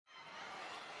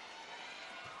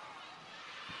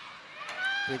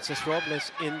Princess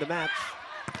Robles in the match.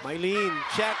 Mylene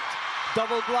checked,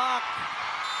 double block.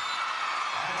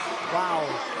 Wow,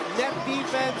 net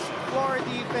defense, floor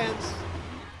defense.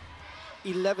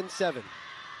 11-7.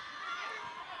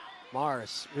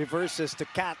 Mars reverses to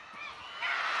Kat.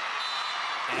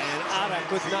 And Ara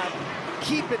could not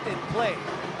keep it in play.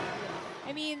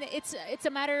 I mean, it's a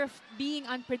matter of being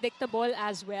unpredictable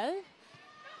as well.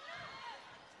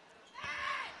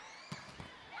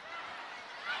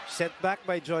 Set back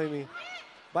by Joymi.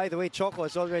 By the way, Choco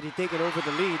has already taken over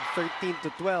the lead,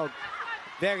 13-12.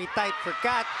 Very tight for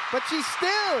Kat, but she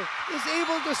still is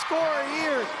able to score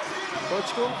here.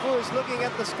 Coach Kung Fu is looking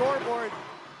at the scoreboard.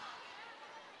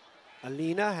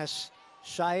 Alina has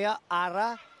Shaya,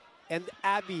 Ara, and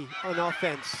Abby on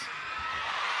offense.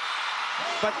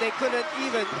 But they couldn't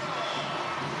even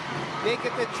make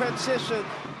it in transition.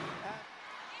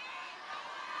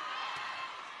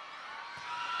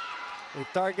 They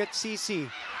target CC.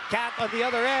 Kat on the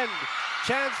other end.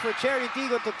 Chance for Chery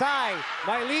Tiggo to tie.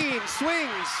 Mylene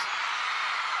swings.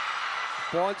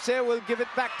 Ponce will give it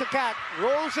back to Kat.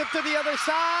 Rolls it to the other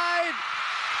side.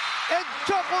 And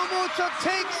Choco Mucho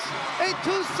takes a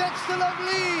 2-sets-to-love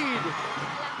lead.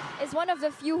 Is one of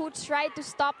the few who tried to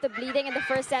stop the bleeding in the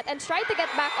first set and tried to get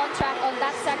back on track on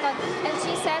that second. And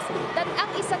she says that ang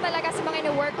isa talaga sa mga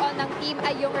ino-work on ng team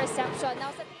ay yung reception.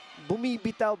 Now,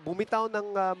 Bumitaw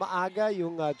ng maaga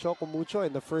yung Choco Mucho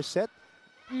in the first set.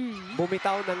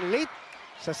 Bumitaw ng late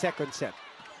sa second set.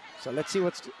 So let's see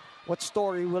what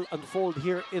story will unfold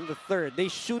here in the third. They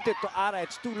shoot it to Ara.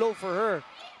 It's too low for her.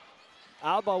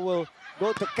 Alba will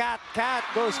go to Kat. Kat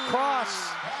goes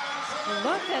cross.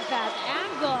 Look at that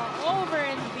angle over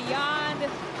and beyond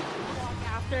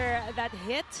after that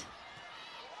hit.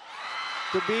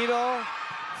 Tubino,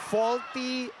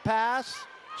 faulty pass.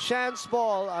 Chance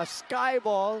ball, a sky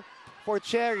ball for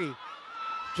Chery.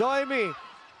 Joymi.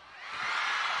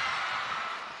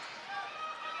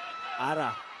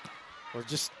 Ara will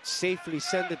just safely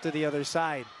send it to the other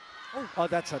side. Oh,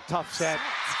 that's a tough set.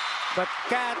 But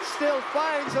Kat still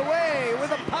finds a way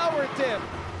with a power tip.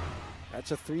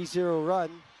 That's a 3-0 run.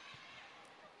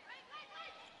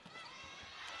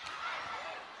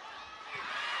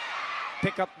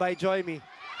 Pick up by Joymi.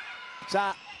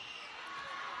 Sa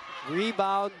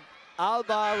rebound.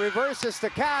 Alba reverses to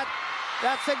Kat.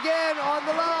 That's again on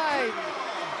the line.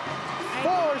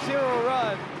 4-0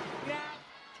 run.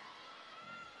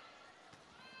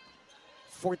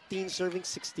 14 serving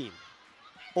 16.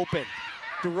 Open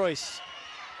to Royce.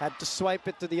 Had to swipe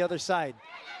it to the other side.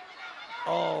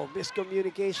 Oh,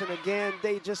 miscommunication again.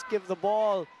 They just give the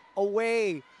ball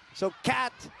away. So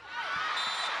Kat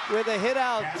with a hit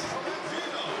out.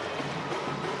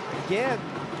 Again.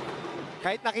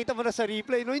 Kahit nakita mo na sa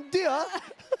replay, no, hindi ah.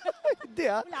 Hindi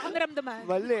ah. Wala akong naramdaman.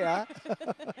 Mali ah.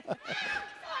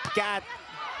 Kat.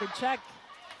 Good check.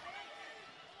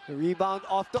 The rebound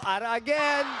off to Ara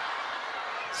again.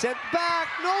 Sent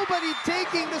back. Nobody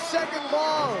taking the second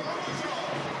ball.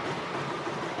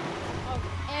 Of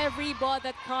every ball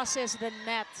that crosses the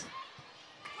net.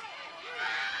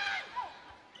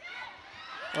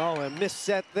 Oh, a missed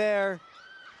set there.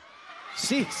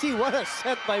 See, what a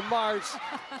set by Mars.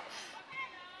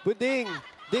 Buding,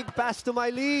 dig pass to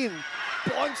Mylene.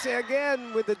 Ponce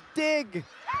again with a dig.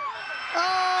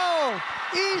 Oh,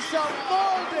 Isa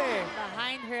Molde.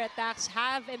 Behind her attacks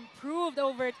have improved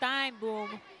over time.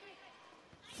 Boom.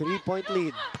 3-point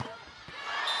lead.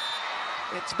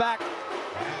 It's back.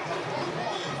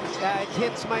 It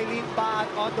hits Mylene Bad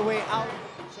on the way out.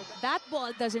 That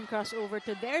ball doesn't cross over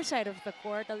to their side of the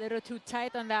court. A little too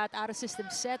tight on that out-of-system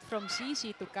set from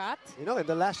CC to Kat. You know, in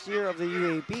the last year of the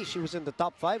UAP, she was in the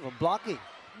top 5 of blocking.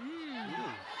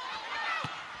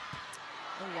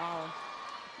 Oh, wow.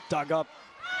 Dug up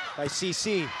by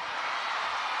CC.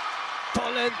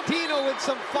 Tolentino with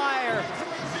some fire.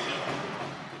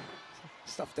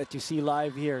 Stuff that you see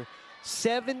live here.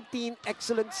 17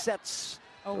 excellent sets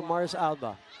for Mars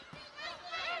Alba.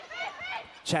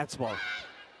 Chance ball.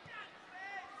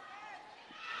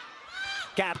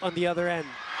 Kat on the other end.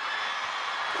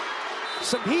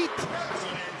 Some heat.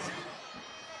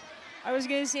 I was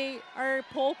gonna say, our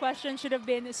poll question should have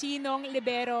been, sinong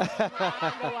libero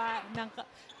nakagawa ng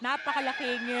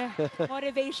napakalaking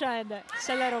motivation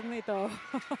sa larong nito?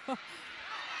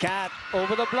 Kat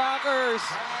over the blockers.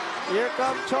 Here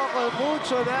comes Choco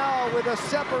Mucho now with a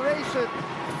separation.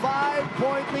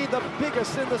 5-point lead, the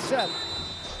biggest in the set.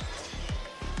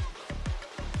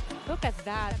 Look at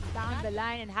that, down the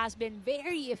line, and has been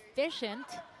very efficient.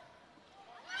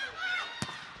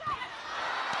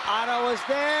 Ara was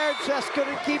there, just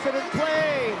couldn't keep it in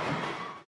play.